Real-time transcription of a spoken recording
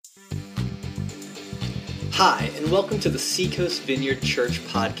Hi, and welcome to the Seacoast Vineyard Church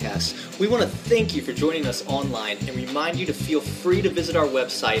podcast. We want to thank you for joining us online and remind you to feel free to visit our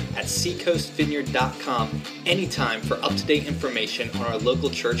website at seacoastvineyard.com anytime for up-to-date information on our local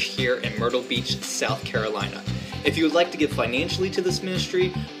church here in Myrtle Beach, South Carolina. If you would like to give financially to this ministry,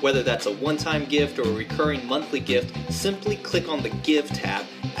 whether that's a one-time gift or a recurring monthly gift, simply click on the Give tab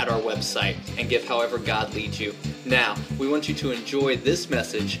at our website and give however God leads you. Now, we want you to enjoy this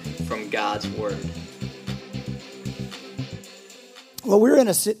message from God's Word. Well, we're in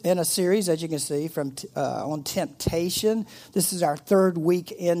a series, as you can see, on temptation. This is our third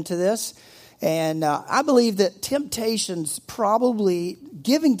week into this. And I believe that temptations, probably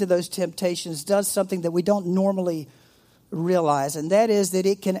giving to those temptations, does something that we don't normally realize. And that is that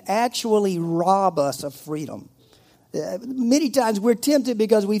it can actually rob us of freedom. Many times we're tempted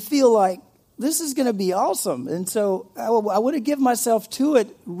because we feel like this is going to be awesome. And so I want to give myself to it,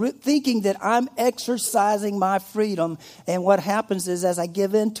 thinking that I'm exercising my freedom. And what happens is, as I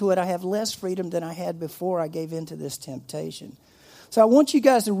give into it, I have less freedom than I had before I gave into this temptation. So I want you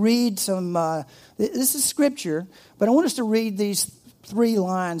guys to read some, this is scripture, but I want us to read these 3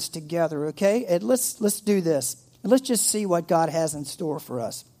 lines together, okay? And let's do this. And let's just see what God has in store for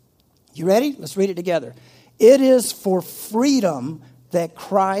us. You ready? Let's read it together. It is for freedom that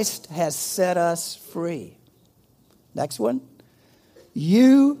Christ has set us free. Next one.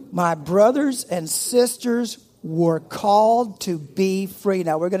 You, my brothers and sisters, were called to be free.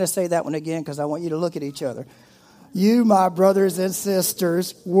 Now, we're going to say that one again because I want you to look at each other. You, my brothers and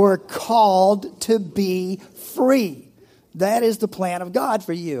sisters, were called to be free. That is the plan of God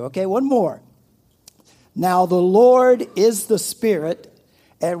for you. Okay, one more. Now, the Lord is the Spirit,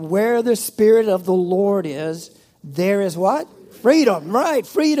 and where the Spirit of the Lord is, there is what? Freedom, right?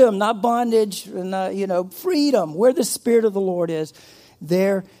 Freedom, not bondage, freedom. Where the Spirit of the Lord is,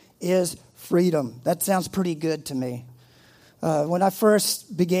 there is freedom. That sounds pretty good to me. When I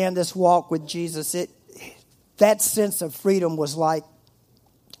first began this walk with Jesus, that sense of freedom was like,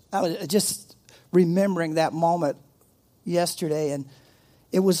 I was just remembering that moment yesterday, and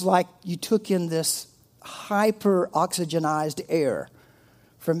it was like you took in this hyper-oxygenized air.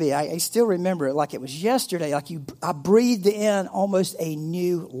 For me, I still remember it like it was yesterday. I breathed in almost a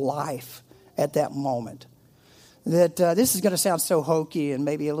new life at that moment. That this is going to sound so hokey and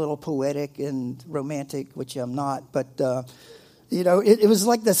maybe a little poetic and romantic, which I'm not. But it was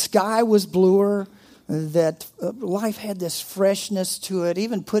like the sky was bluer. That life had this freshness to it.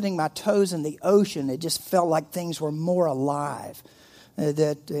 Even putting my toes in the ocean, it just felt like things were more alive.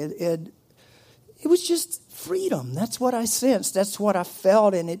 It was just freedom. That's what I sensed. That's what I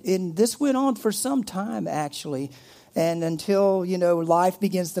felt. And this went on for some time, actually. And until, life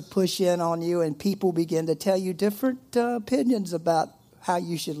begins to push in on you and people begin to tell you different opinions about how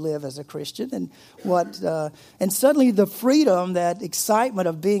you should live as a Christian. And suddenly the freedom, that excitement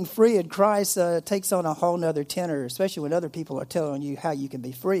of being free in Christ takes on a whole nother tenor, especially when other people are telling you how you can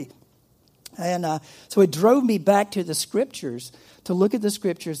be free. And so it drove me back to the Scriptures, to look at the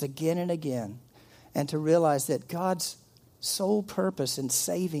Scriptures again and again, and to realize that God's sole purpose in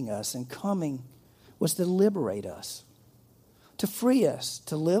saving us and coming was to liberate us, to free us,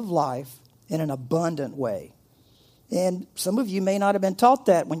 to live life in an abundant way. And some of you may not have been taught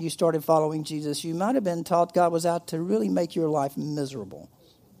that when you started following Jesus. You might have been taught God was out to really make your life miserable.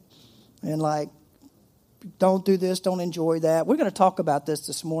 And don't do this, don't enjoy that. We're going to talk about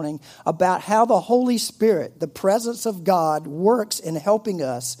this morning, about how the Holy Spirit, the presence of God, works in helping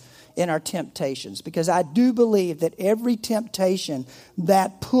us in our temptations. Because I do believe that every temptation,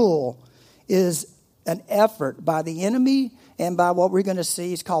 that pull, is an effort by the enemy and by what we're going to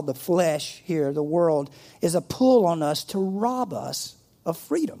see is called the flesh here, the world, is a pull on us to rob us of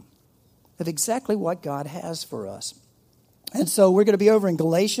freedom, of exactly what God has for us. And so we're going to be over in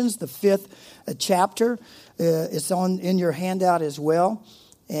Galatians, the 5th chapter. It's in your handout as well.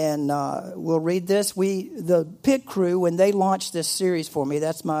 And we'll read this. The Pit Crew, when they launched this series for me,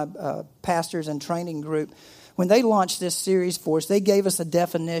 that's my pastors and training group. When they launched this series for us, they gave us a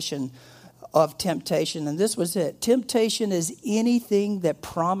definition of temptation, and this was it. Temptation is anything that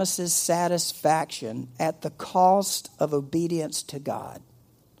promises satisfaction at the cost of obedience to God.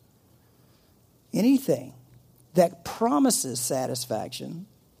 Anything that promises satisfaction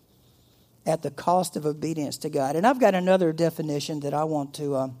at the cost of obedience to God. And I've got another definition that I want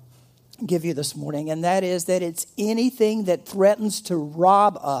to give you this morning, and that is that it's anything that threatens to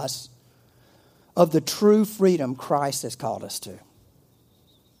rob us of the true freedom Christ has called us to.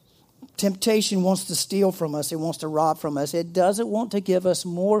 Temptation wants to steal from us. It wants to rob from us. It doesn't want to give us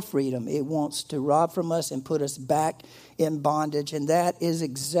more freedom. It wants to rob from us and put us back in bondage. And that is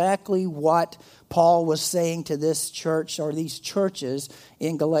exactly what Paul was saying to this church or these churches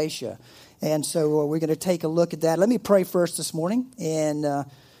in Galatia. And so we're going to take a look at that. Let me pray first this morning, and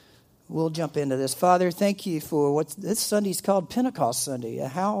we'll jump into this. Father, thank you for what this Sunday's called Pentecost Sunday.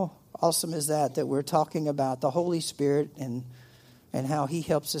 How awesome is that we're talking about the Holy Spirit and how he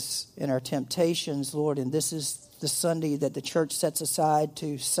helps us in our temptations, Lord. And this is the Sunday that the church sets aside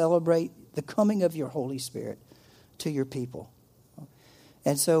to celebrate the coming of your Holy Spirit to your people.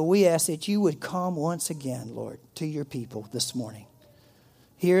 And so we ask that you would come once again, Lord, to your people this morning.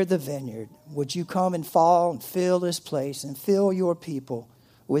 Here at the vineyard, would you come and fall and fill this place and fill your people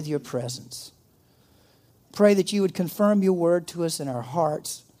with your presence? Pray that you would confirm your word to us in our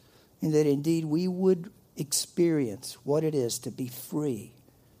hearts, and that indeed we would experience what it is to be free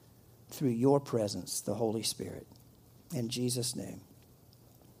through your presence, the Holy Spirit. In Jesus' name,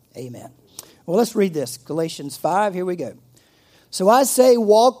 amen. Well, let's read this. Galatians 5, here we go. So I say,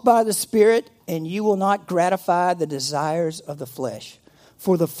 walk by the Spirit, and you will not gratify the desires of the flesh.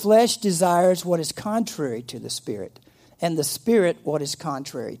 For the flesh desires what is contrary to the Spirit, and the Spirit what is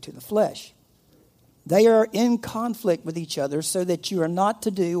contrary to the flesh. They are in conflict with each other, so that you are not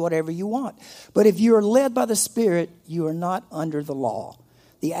to do whatever you want. But if you are led by the Spirit, you are not under the law.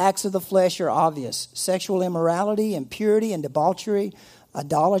 The acts of the flesh are obvious: sexual immorality, impurity and debauchery,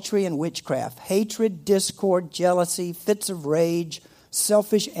 idolatry and witchcraft, hatred, discord, jealousy, fits of rage,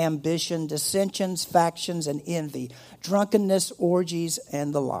 selfish ambition, dissensions, factions, and envy, drunkenness, orgies,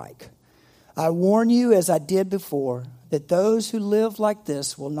 and the like. I warn you, as I did before, that those who live like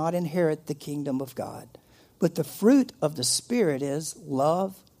this will not inherit the kingdom of God. But the fruit of the Spirit is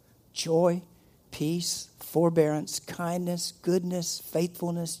love, joy, peace, forbearance, kindness, goodness,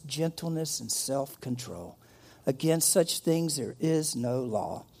 faithfulness, gentleness, and self-control. Against such things there is no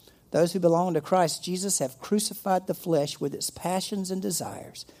law. Those who belong to Christ Jesus have crucified the flesh with its passions and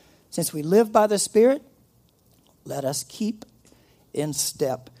desires. Since we live by the Spirit, let us keep in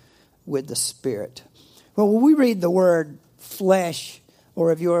step with the Spirit. Well, when we read the word flesh,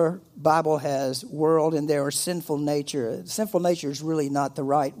 or if your Bible has world in there, or sinful nature is really not the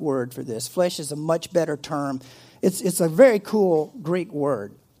right word for this. Flesh is a much better term. It's a very cool Greek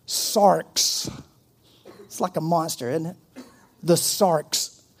word, sarx. It's like a monster, isn't it? The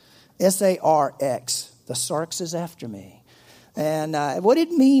sarx, S-A-R-X. The sarx is after me. And what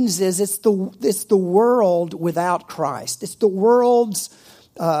it means is it's the world without Christ. It's the world's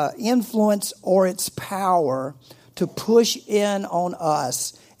influence or its power to push in on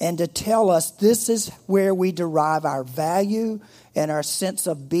us and to tell us this is where we derive our value and our sense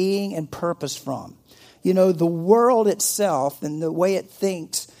of being and purpose from. You know, the world itself and the way it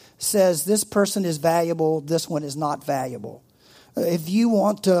thinks says this person is valuable, this one is not valuable. If you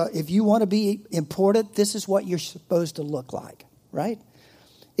want to be important, this is what you're supposed to look like, right?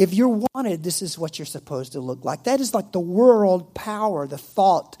 If you're wanted, this is what you're supposed to look like. That is like the world power, the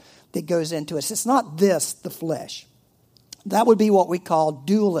thought that goes into us. It's not this, the flesh. That would be what we call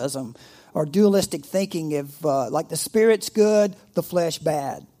dualism or dualistic thinking. If like the Spirit's good, the flesh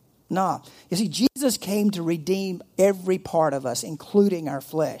bad. No. You see, Jesus came to redeem every part of us, including our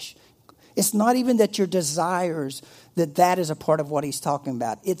flesh. It's not even that your desires, that is a part of what he's talking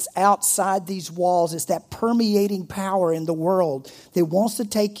about. It's outside these walls. It's that permeating power in the world that wants to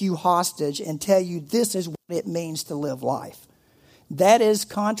take you hostage and tell you this is what it means to live life. That is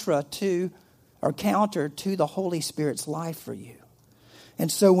counter to the Holy Spirit's life for you.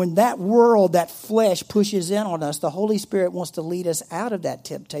 And so when that world, that flesh pushes in on us, the Holy Spirit wants to lead us out of that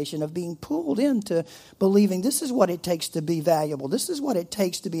temptation of being pulled into believing this is what it takes to be valuable. This is what it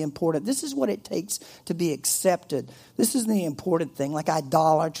takes to be important. This is what it takes to be accepted. This is the important thing, like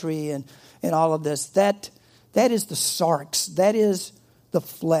idolatry and all of this. That is the sarx. That is the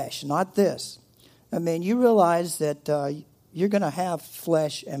flesh, not this. I mean, you realize that you're going to have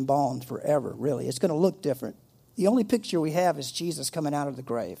flesh and bone forever, really. It's going to look different. The only picture we have is Jesus coming out of the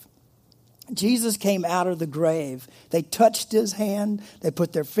grave. Jesus came out of the grave. They touched his hand. They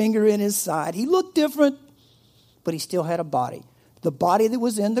put their finger in his side. He looked different, but he still had a body. The body that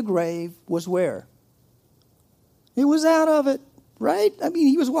was in the grave was where? It was out of it, right? I mean,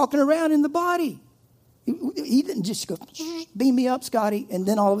 he was walking around in the body. He didn't just go, beam me up, Scotty, and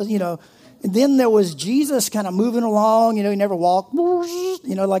then all of us, And then there was Jesus kind of moving along, he never walked,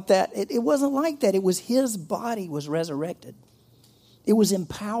 like that. It wasn't like that. It was his body was resurrected. It was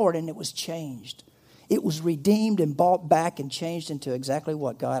empowered and it was changed. It was redeemed and bought back and changed into exactly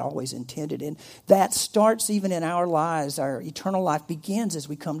what God always intended. And that starts even in our lives. Our eternal life begins as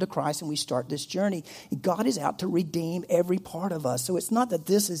we come to Christ and we start this journey. God is out to redeem every part of us. So it's not that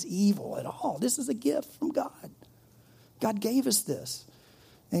this is evil at all. This is a gift from God. God gave us this.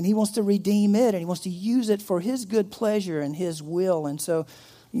 And he wants to redeem it, and he wants to use it for his good pleasure and his will. And so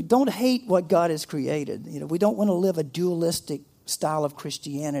you don't hate what God has created. We don't want to live a dualistic style of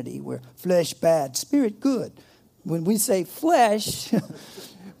Christianity where flesh bad, spirit good. When we say flesh,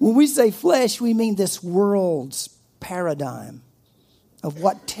 we mean this world's paradigm of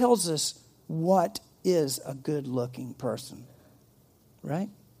what tells us what is a good-looking person, right?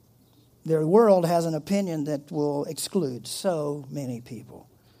 The world has an opinion that will exclude so many people.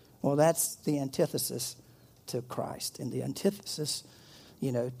 Well, that's the antithesis to Christ and the antithesis,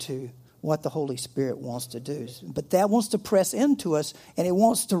 to what the Holy Spirit wants to do. But that wants to press into us, and it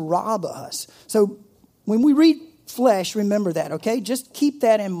wants to rob us. So when we read flesh, remember that, okay? Just keep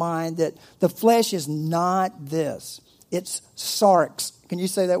that in mind, that the flesh is not this. It's sarx. Can you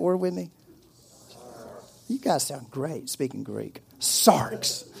say that word with me? You guys sound great speaking Greek.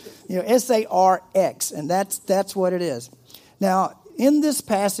 Sarx. S-A-R-X, and that's what it is. Now, in this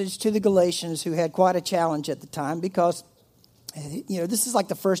passage to the Galatians, who had quite a challenge at the time, because this is like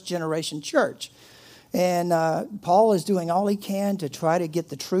the first generation church, and Paul is doing all he can to try to get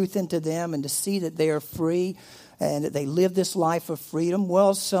the truth into them and to see that they are free and that they live this life of freedom.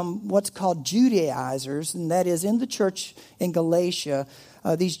 Well, some what's called Judaizers, and that is in the church in Galatia,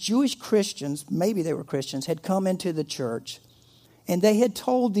 these Jewish Christians, maybe they were Christians, had come into the church. And they had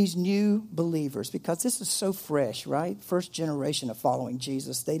told these new believers, because this is so fresh, right? First generation of following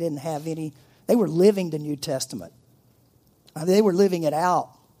Jesus. They didn't have any, they were living the New Testament. They were living it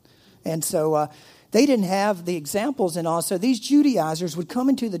out. And so they didn't have the examples and all. So these Judaizers would come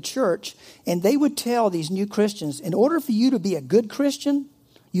into the church and they would tell these new Christians, in order for you to be a good Christian,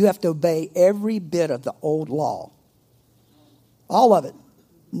 you have to obey every bit of the old law. All of it.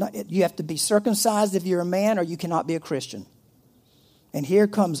 You have to be circumcised if you're a man, or you cannot be a Christian. And here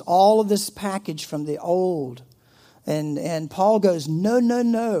comes all of this package from the old. And Paul goes,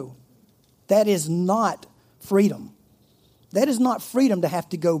 no. That is not freedom. That is not freedom to have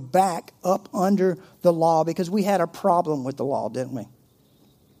to go back up under the law, because we had a problem with the law, didn't we?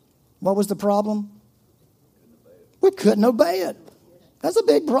 What was the problem? We couldn't obey it. That's a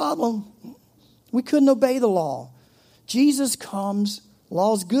big problem. We couldn't obey the law. Jesus comes.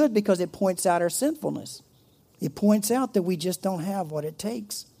 Law's good because it points out our sinfulness. It points out that we just don't have what it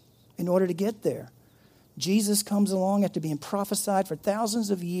takes in order to get there. Jesus comes along after being prophesied for thousands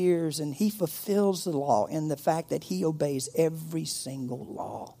of years, and he fulfills the law in the fact that he obeys every single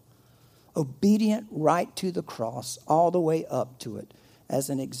law. Obedient right to the cross, all the way up to it, as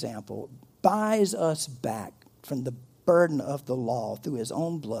an example, buys us back from the burden of the law through his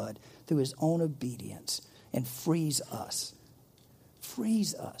own blood, through his own obedience, and frees us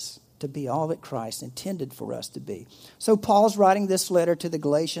to be all that Christ intended for us to be. So Paul's writing this letter to the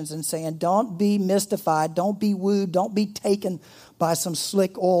Galatians and saying, don't be mystified, don't be wooed, don't be taken by some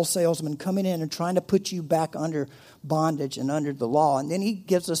slick oil salesman coming in and trying to put you back under bondage and under the law. And then he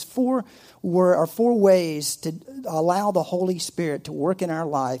gives us four ways to allow the Holy Spirit to work in our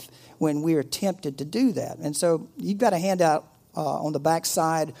life when we are tempted to do that. And so you've got a handout on the back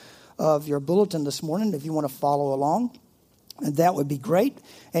side of your bulletin this morning if you want to follow along. And that would be great.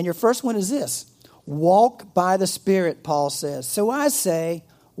 And your first one is this. Walk by the Spirit, Paul says. So I say,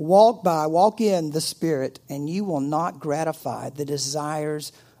 walk in the Spirit, and you will not gratify the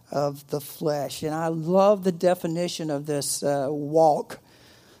desires of the flesh. And I love the definition of this walk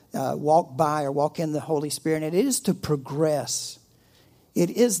by or walk in the Holy Spirit. And it is to progress.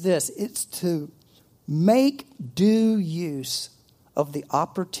 It is this. It's to make due use of the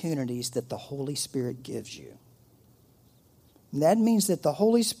opportunities that the Holy Spirit gives you. And that means that the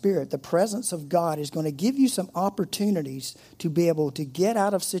Holy Spirit, the presence of God, is going to give you some opportunities to be able to get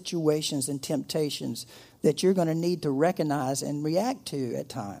out of situations and temptations that you're going to need to recognize and react to at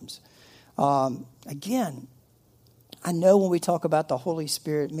times. Again, I know when we talk about the Holy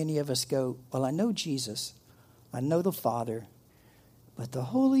Spirit, many of us go, well, I know Jesus, I know the Father, but the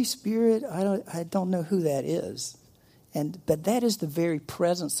Holy Spirit, I don't know who that is. But that is the very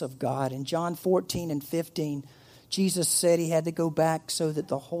presence of God. In John 14 and 15, Jesus said he had to go back so that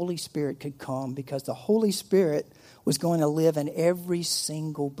the Holy Spirit could come, because the Holy Spirit was going to live in every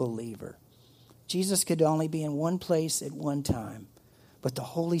single believer. Jesus could only be in one place at one time, but the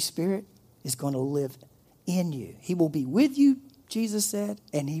Holy Spirit is going to live in you. He will be with you, Jesus said,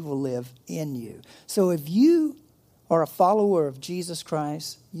 and he will live in you. So if you are a follower of Jesus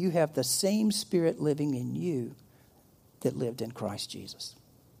Christ, you have the same Spirit living in you that lived in Christ Jesus.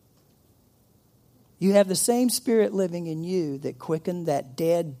 You have the same Spirit living in you that quickened that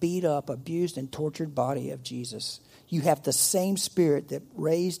dead, beat up, abused, and tortured body of Jesus. You have the same Spirit that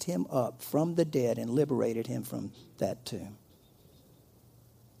raised him up from the dead and liberated him from that tomb.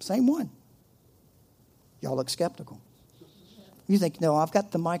 Same one. Y'all look skeptical. You think, no, I've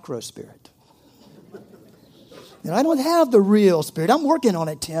got the micro spirit. And I don't have the real spirit. I'm working on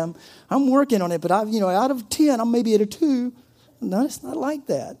it, Tim. I'm working on it. But out of 10, I'm maybe at a 2. No, it's not like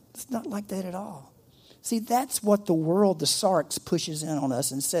that. It's not like that at all. See, that's what the world, the sarx, pushes in on us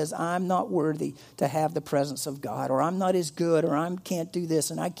and says, I'm not worthy to have the presence of God, or I'm not as good, or I can't do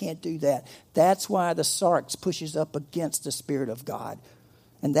this and I can't do that. That's why the sarx pushes up against the Spirit of God.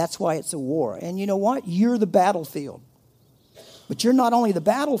 And that's why it's a war. And you know what? You're the battlefield. But you're not only the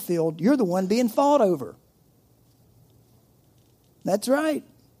battlefield, you're the one being fought over. That's right.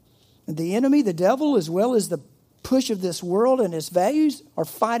 And the enemy, the devil, as well as the push of this world and its values are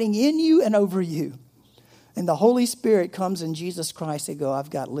fighting in you and over you. And the Holy Spirit comes in Jesus Christ and go,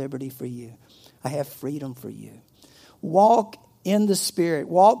 I've got liberty for you. I have freedom for you. Walk in the Spirit.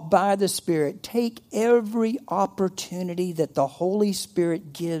 Walk by the Spirit. Take every opportunity that the Holy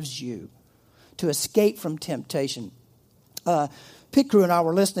Spirit gives you to escape from temptation. Pit Crew and I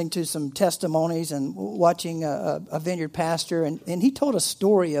were listening to some testimonies and watching a vineyard pastor, and he told a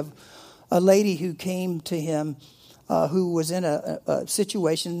story of a lady who came to him who was in a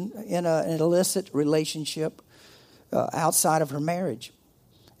situation, in an illicit relationship outside of her marriage.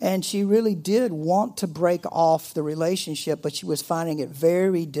 And she really did want to break off the relationship, but she was finding it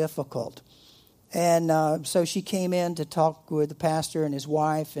very difficult. And so she came in to talk with the pastor and his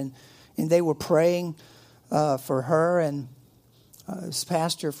wife, and they were praying for her. And his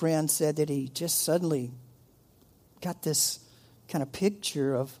pastor friend said that he just suddenly got this kind of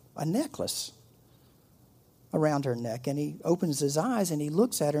picture of a necklace around her neck. And he opens his eyes and he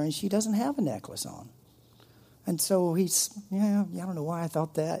looks at her, and she doesn't have a necklace on. And so he's, I don't know why I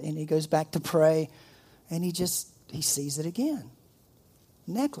thought that. And he goes back to pray, and he sees it again.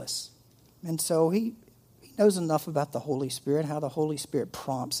 Necklace. And so he knows enough about the Holy Spirit, how the Holy Spirit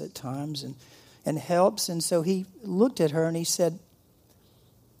prompts at times and helps. And so he looked at her and he said,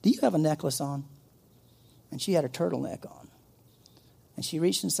 do you have a necklace on? And she had a turtleneck on. And she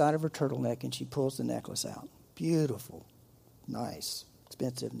reached inside of her turtleneck and she pulls the necklace out. Beautiful, nice,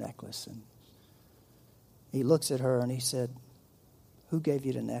 expensive necklace. And he looks at her and he said, who gave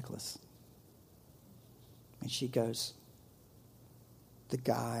you the necklace? And she goes, the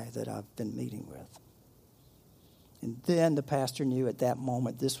guy that I've been meeting with. And then the pastor knew at that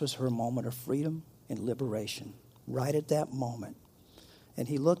moment this was her moment of freedom and liberation, right at that moment. And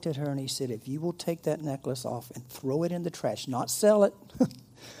he looked at her and he said, if you will take that necklace off and throw it in the trash, not sell it.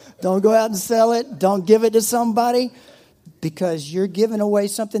 Don't go out and sell it. Don't give it to somebody, because you're giving away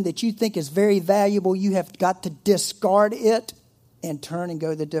something that you think is very valuable. You have got to discard it and turn and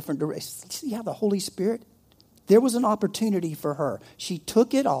go the different direction. See how the Holy Spirit, there was an opportunity for her. She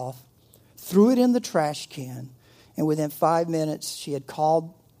took it off, threw it in the trash can, and within 5 minutes, she had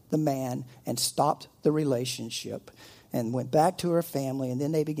called the man and stopped the relationship and went back to her family, and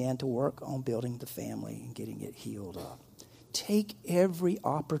then they began to work on building the family and getting it healed up. Take every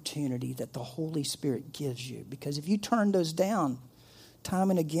opportunity that the Holy Spirit gives you, because if you turn those down time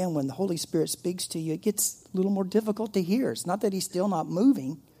and again, when the Holy Spirit speaks to you, it gets a little more difficult to hear. It's not that he's still not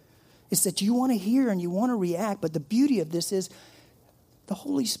moving. It's that you want to hear and you want to react. But the beauty of this is the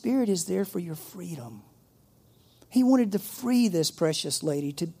Holy Spirit is there for your freedom. He wanted to free this precious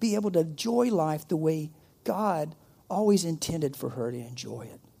lady to be able to enjoy life the way God always intended for her to enjoy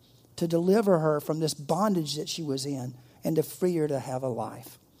it, to deliver her from this bondage that she was in and to free her to have a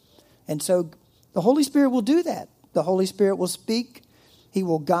life. And so the Holy Spirit will do that. The Holy Spirit will speak. He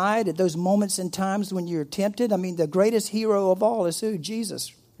will guide at those moments and times when you're tempted. I mean, the greatest hero of all is who?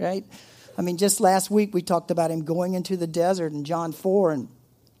 Jesus, right? I mean, just last week we talked about him going into the desert in John 4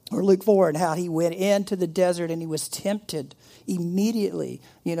 or Luke 4, and how he went into the desert and he was tempted immediately.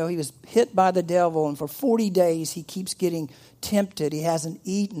 He was hit by the devil, and for 40 days he keeps getting tempted. He hasn't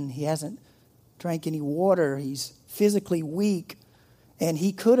eaten. He hasn't drank any water. He's physically weak, and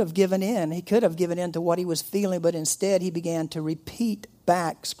he could have given in. He could have given in to what he was feeling, but instead he began to repeat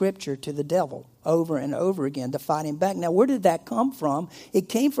back Scripture to the devil over and over again to fight him back. Now, where did that come from? It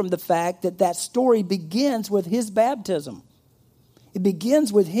came from the fact that story begins with his baptism. It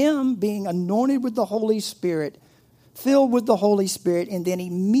begins with him being anointed with the Holy Spirit, filled with the Holy Spirit, and then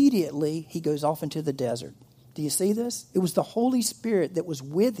immediately he goes off into the desert. Do you see this? It was the Holy Spirit that was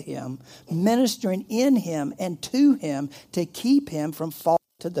with him, ministering in him and to him to keep him from falling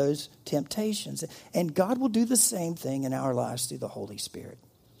to those temptations. And God will do the same thing in our lives through the Holy Spirit.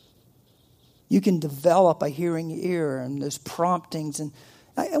 You can develop a hearing ear and those promptings. And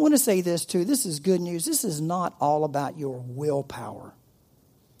I want to say this too. This is good news. This is not all about your willpower.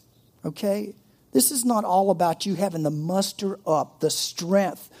 Okay? This is not all about you having the muster up, the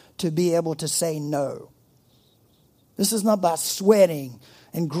strength to be able to say no. This is not about sweating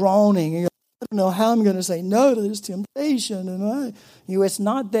and groaning. I don't know how I'm going to say no to this temptation. And it's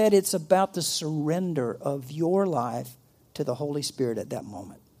not that. It's about the surrender of your life to the Holy Spirit at that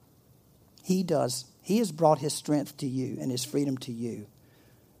moment. He does. He has brought his strength to you and his freedom to you.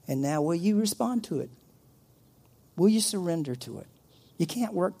 And now will you respond to it? Will you surrender to it? You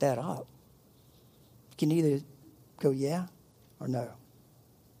can't work that up. You can either go yeah or no.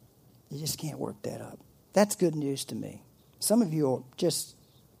 You just can't work that up. That's good news to me. Some of you are just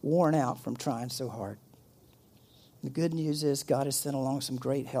worn out from trying so hard. The good news is God has sent along some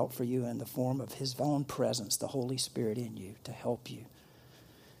great help for you in the form of his own presence, the Holy Spirit in you to help you.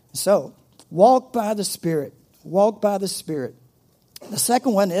 So, walk by the Spirit. Walk by the Spirit. The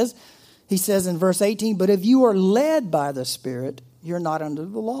second one is, he says in verse 18, but if you are led by the Spirit, you're not under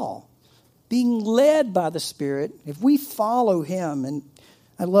the law. Being led by the Spirit, if we follow him, and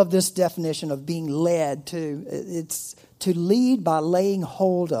I love this definition of being led too. It's to lead by laying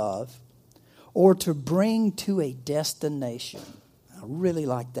hold of or to bring to a destination. I really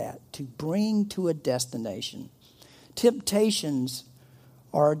like that. To bring to a destination. Temptations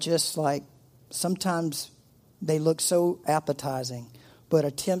are just like, sometimes they look so appetizing, but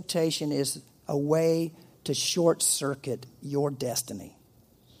a temptation is a way to short circuit your destiny.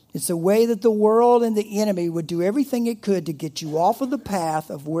 It's a way that the world and the enemy would do everything it could to get you off of the path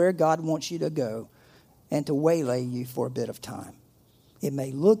of where God wants you to go and to waylay you for a bit of time. It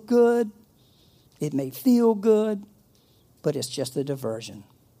may look good, it may feel good, but it's just a diversion.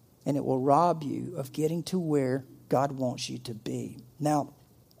 And it will rob you of getting to where God wants you to be. Now,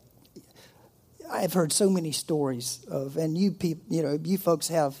 I've heard so many stories of, and you people, you folks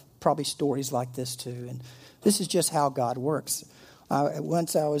have probably stories like this too. And this is just how God works.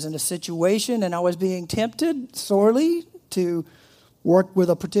 Once I was in a situation and I was being tempted sorely to work with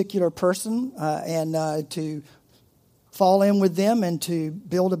a particular person and to fall in with them and to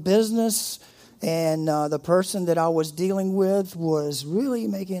build a business. And the person that I was dealing with was really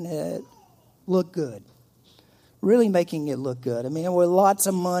making it look good. Really making it look good. I mean, there was lots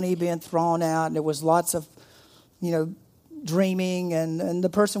of money being thrown out, and there was lots of, dreaming, and the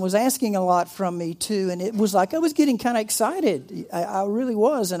person was asking a lot from me too, and it was like I was getting kind of excited. I really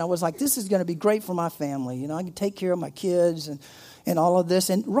was, and I was like, this is going to be great for my family. I can take care of my kids and all of this.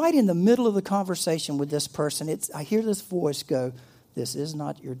 And right in the middle of the conversation with this person, I hear this voice go, "This is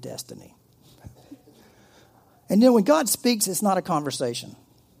not your destiny." And then when God speaks, it's not a conversation.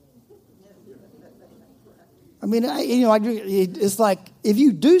 I mean, it's like if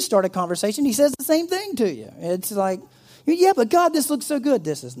you do start a conversation, he says the same thing to you. It's like, yeah, but God, this looks so good.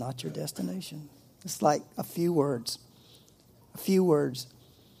 This is not your destination. It's like a few words. A few words.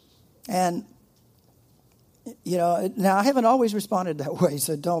 And, now I haven't always responded that way,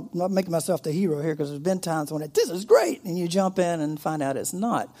 so I'm not making myself the hero here, because there's been times when this is great, and you jump in and find out it's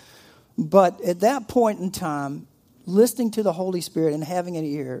not. But at that point in time, listening to the Holy Spirit and having an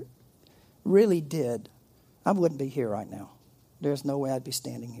ear really did. I wouldn't be here right now. There's no way I'd be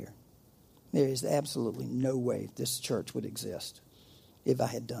standing here. There is absolutely no way this church would exist if I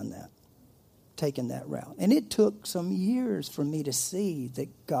had done that, taken that route. And it took some years for me to see that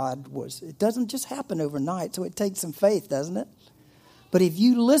it doesn't just happen overnight, so it takes some faith, doesn't it? But if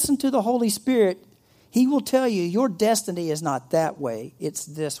you listen to the Holy Spirit, he will tell you your destiny is not that way, it's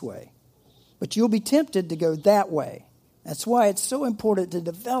this way. But you'll be tempted to go that way. That's why it's so important to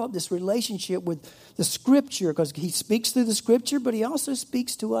develop this relationship with the Scripture, because he speaks through the Scripture, but he also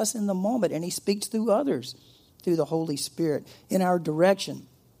speaks to us in the moment, and he speaks through others through the Holy Spirit in our direction.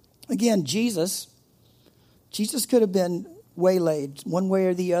 Again, Jesus could have been waylaid one way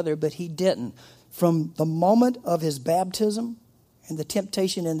or the other, but he didn't. From the moment of his baptism and the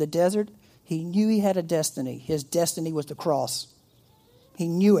temptation in the desert, he knew he had a destiny. His destiny was the cross. He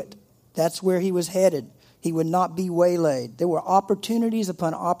knew it. That's where he was headed. He would not be waylaid. There were opportunities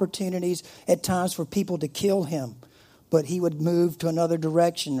upon opportunities at times for people to kill him, but he would move to another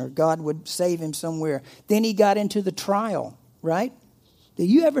direction, or God would save him somewhere. Then he got into the trial, right? Did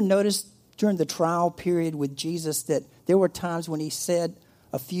you ever notice during the trial period with Jesus that there were times when he said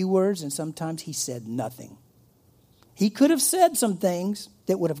a few words and sometimes he said nothing? He could have said some things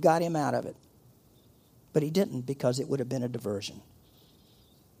that would have got him out of it. But he didn't, because it would have been a diversion.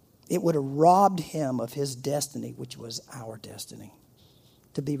 It would have robbed him of his destiny, which was our destiny,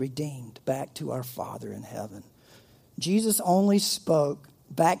 to be redeemed back to our Father in heaven. Jesus only spoke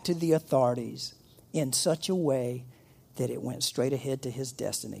back to the authorities in such a way that it went straight ahead to his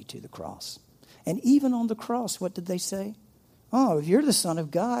destiny, to the cross. And even on the cross, what did they say? Oh, if you're the Son of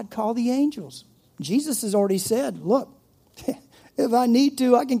God, call the angels. Jesus has already said, look, if I need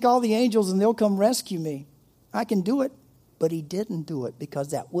to, I can call the angels and they'll come rescue me. I can do it. But he didn't do it, because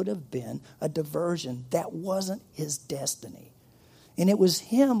that would have been a diversion. That wasn't his destiny. And it was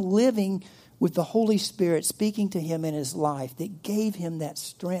him living with the Holy Spirit speaking to him in his life that gave him that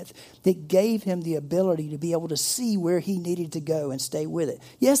strength, that gave him the ability to be able to see where he needed to go and stay with it.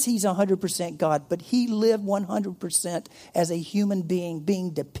 Yes, he's 100% God, but he lived 100% as a human being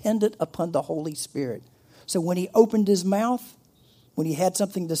dependent upon the Holy Spirit. So when he opened his mouth, when he had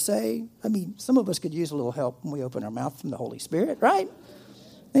something to say, I mean, some of us could use a little help when we open our mouth from the Holy Spirit, right?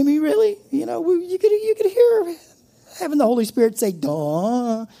 I mean, really, you could hear having the Holy Spirit say,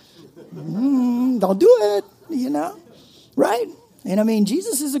 don't do it, right? And I mean,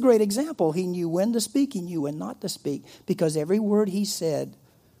 Jesus is a great example. He knew when to speak, he knew when not to speak, because every word he said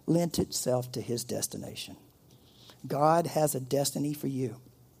lent itself to his destination. God has a destiny for you.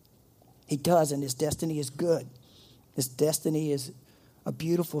 He does, and his destiny is good. His destiny is a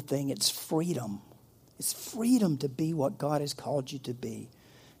beautiful thing. It's freedom. It's freedom to be what God has called you to be,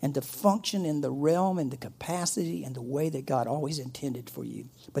 and to function in the realm and the capacity and the way that God always intended for you.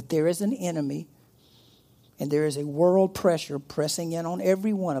 But there is an enemy, and there is a world pressure pressing in on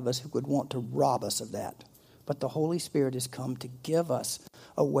every one of us who would want to rob us of that. But the Holy Spirit has come to give us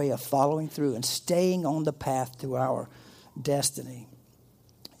a way of following through and staying on the path to our destiny.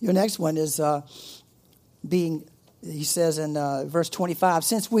 Your next one is he says in verse 25,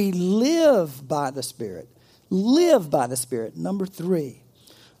 since we live by the Spirit, number 3.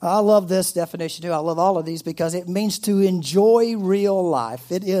 I love this definition too. I love all of these because it means to enjoy real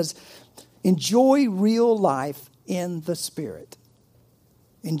life. It is enjoy real life in the Spirit.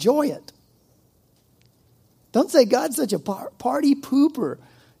 Enjoy it. Don't say God's such a party pooper.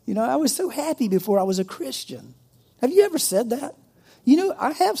 I was so happy before I was a Christian. Have you ever said that?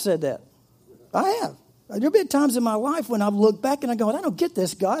 I have said that. I have. There have been times in my life when I've looked back and I go, I don't get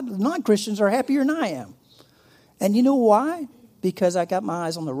this, God. Non-Christians are happier than I am. And you know why? Because I got my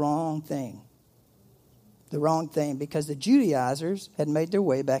eyes on the wrong thing. The wrong thing. Because the Judaizers had made their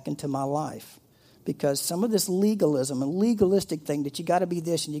way back into my life. Because some of this legalism and legalistic thing that you got to be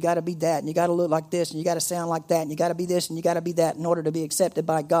this and you got to be that and you got to look like this and you got to sound like that and you got to be this and you got to be that in order to be accepted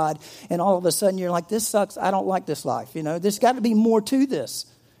by God. And all of a sudden you're like, this sucks. I don't like this life. There's got to be more to this.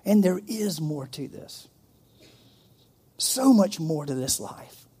 And there is more to this. So much more to this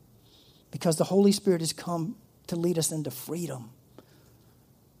life. Because the Holy Spirit has come to lead us into freedom.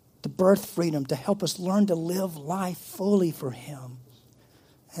 To birth freedom. To help us learn to live life fully for Him.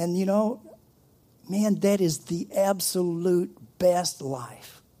 And man, that is the absolute best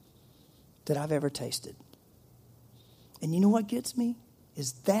life that I've ever tasted. And you know what gets me?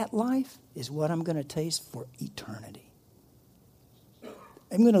 Is that life is what I'm going to taste for eternity.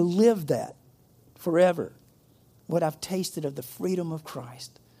 I'm going to live that forever. What I've tasted of the freedom of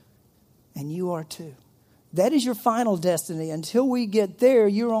Christ. And you are too. That is your final destiny. Until we get there,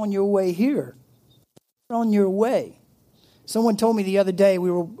 you're on your way here. You're on your way. Someone told me the other day,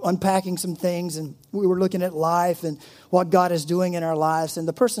 we were unpacking some things and we were looking at life and what God is doing in our lives. And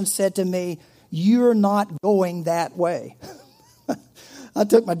the person said to me, you're not going that way. I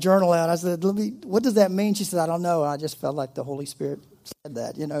took my journal out. I said, what does that mean? She said, I don't know. I just felt like the Holy Spirit said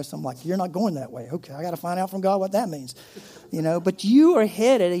that, So I'm like, you're not going that way. Okay, I got to find out from God what that means. But you are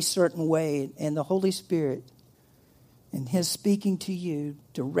headed a certain way, and the Holy Spirit and His speaking to you,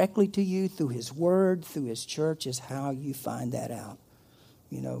 directly to you through His Word, through His church, is how you find that out.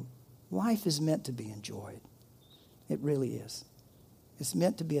 Life is meant to be enjoyed. It really is. It's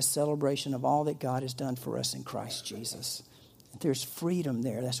meant to be a celebration of all that God has done for us in Christ Jesus. There's freedom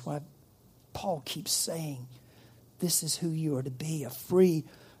there. That's why Paul keeps saying, this is who you are to be, a free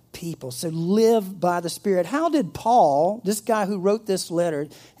people. So live by the Spirit. How did Paul, this guy who wrote this letter,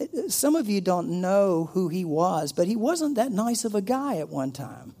 some of you don't know who he was, but he wasn't that nice of a guy at one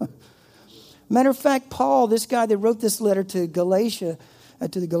time. Matter of fact, Paul, this guy that wrote this letter to Galatia,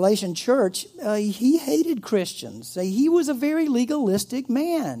 to the Galatian church, he hated Christians. He was a very legalistic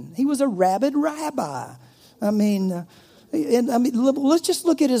man. He was a rabid rabbi. Let's just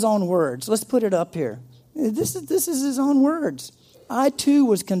look at his own words. Let's put it up here. This is his own words. I too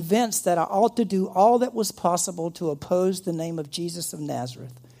was convinced that I ought to do all that was possible to oppose the name of Jesus of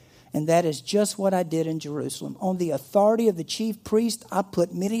Nazareth. And that is just what I did in Jerusalem. On the authority of the chief priest, I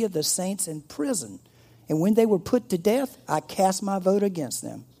put many of the saints in prison. And when they were put to death, I cast my vote against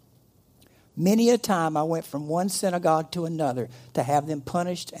them. Many a time I went from one synagogue to another to have them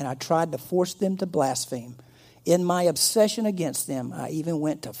punished, and I tried to force them to blaspheme. In my obsession against them, I even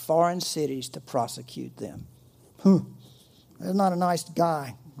went to foreign cities to prosecute them. That's not a nice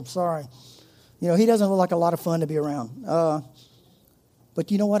guy. I'm sorry. He doesn't look like a lot of fun to be around.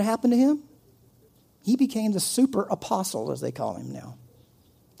 But you know what happened to him? He became the super apostle, as they call him now.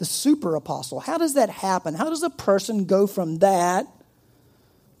 The super apostle. How does that happen? How does a person go from that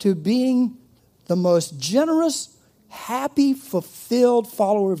to being the most generous, happy, fulfilled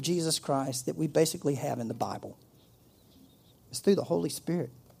follower of Jesus Christ that we basically have in the Bible? It's through the Holy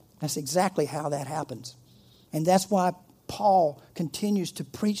Spirit. That's exactly how that happens. And that's why Paul continues to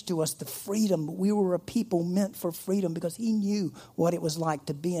preach to us the freedom. We were a people meant for freedom because he knew what it was like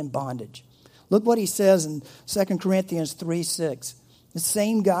to be in bondage. Look what he says in 2 Corinthians 3:6. The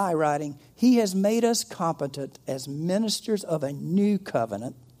same guy writing, he has made us competent as ministers of a new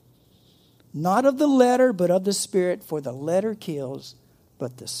covenant, not of the letter, but of the Spirit, for the letter kills,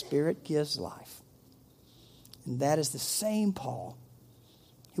 but the Spirit gives life. And that is the same Paul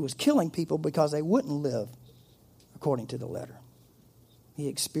who was killing people because they wouldn't live according to the letter. He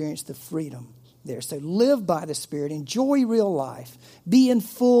experienced the freedom there. So live by the Spirit, enjoy real life, be in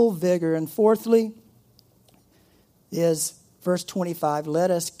full vigor. And fourthly is verse 25,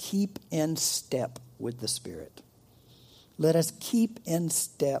 let us keep in step with the Spirit. Let us keep in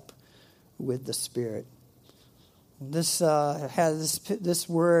step with the Spirit. This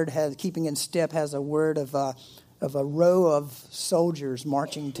word has keeping in step has a word of a row of soldiers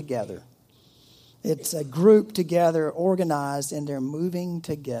marching together. It's a group together, organized, and they're moving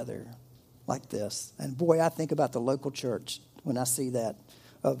together like this. And boy, I think about the local church when I see that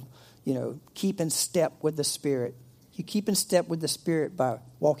of keep in step with the Spirit. You keep in step with the Spirit by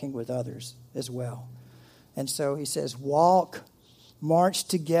walking with others as well. And so he says, walk, march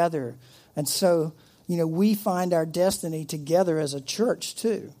together. And so, we find our destiny together as a church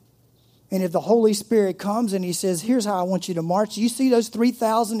too. And if the Holy Spirit comes and he says, here's how I want you to march. You see those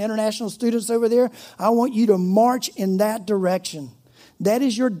 3,000 international students over there? I want you to march in that direction. That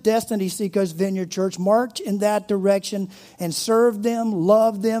is your destiny, Seacoast Vineyard Church. March in that direction and serve them,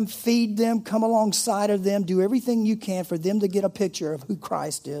 love them, feed them, come alongside of them. Do everything you can for them to get a picture of who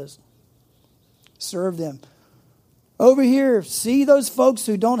Christ is. Serve them. Over here, see those folks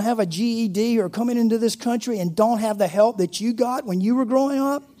who don't have a GED or coming into this country and don't have the help that you got when you were growing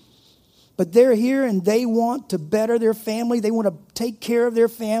up? But they're here and they want to better their family. They want to take care of their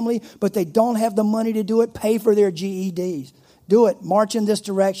family, but they don't have the money to do it. Pay for their GEDs. Do it. March in this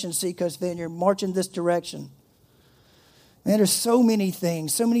direction, Seacoast Vineyard. March in this direction. And there's so many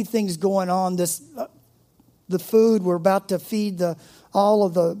things going on. The food, we're about to feed all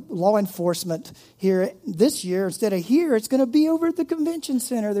of the law enforcement here this year. Instead of here, it's going to be over at the convention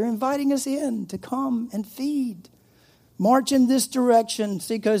center. They're inviting us in to come and feed. March in this direction,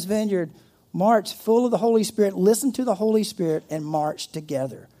 Seacoast Vineyard. March full of the Holy Spirit. Listen to the Holy Spirit and march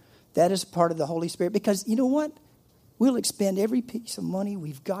together. That is part of the Holy Spirit. Because you know what? We'll expend every piece of money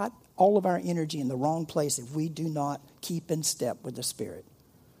we've got, all of our energy in the wrong place if we do not keep in step with the Spirit.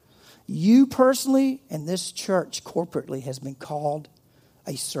 You personally and this church corporately has been called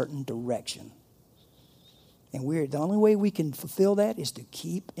a certain direction. And the only way we can fulfill that is to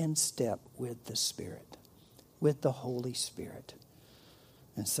keep in step with the Spirit, with the Holy Spirit.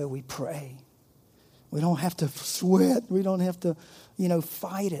 And so we pray. We don't have to sweat. We don't have to,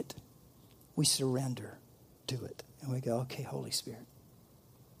 fight it. We surrender to it. And we go, okay, Holy Spirit,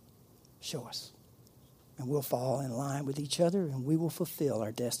 show us. And we'll fall in line with each other and we will fulfill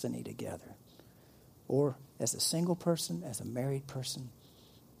our destiny together. Or as a single person, as a married person,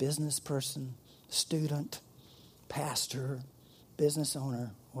 business person, student, pastor, business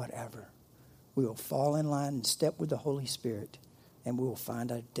owner, whatever. We will fall in line and step with the Holy Spirit and we will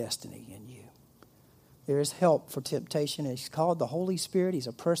find our destiny in you. There is help for temptation. It's called the Holy Spirit. He's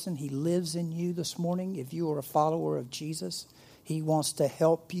a person. He lives in you this morning. If you are a follower of Jesus, he wants to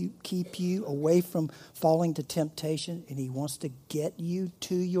help you, keep you away from falling to temptation, and he wants to get you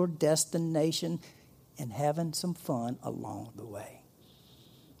to your destination and having some fun along the way,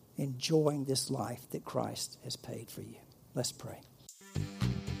 enjoying this life that Christ has paid for you. Let's pray.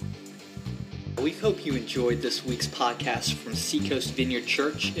 We hope you enjoyed this week's podcast from Seacoast Vineyard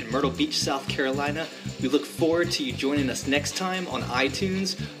Church in Myrtle Beach, South Carolina. We look forward to you joining us next time on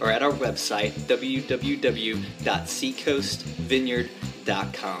iTunes or at our website,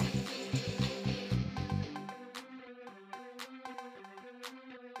 www.seacoastvineyard.com.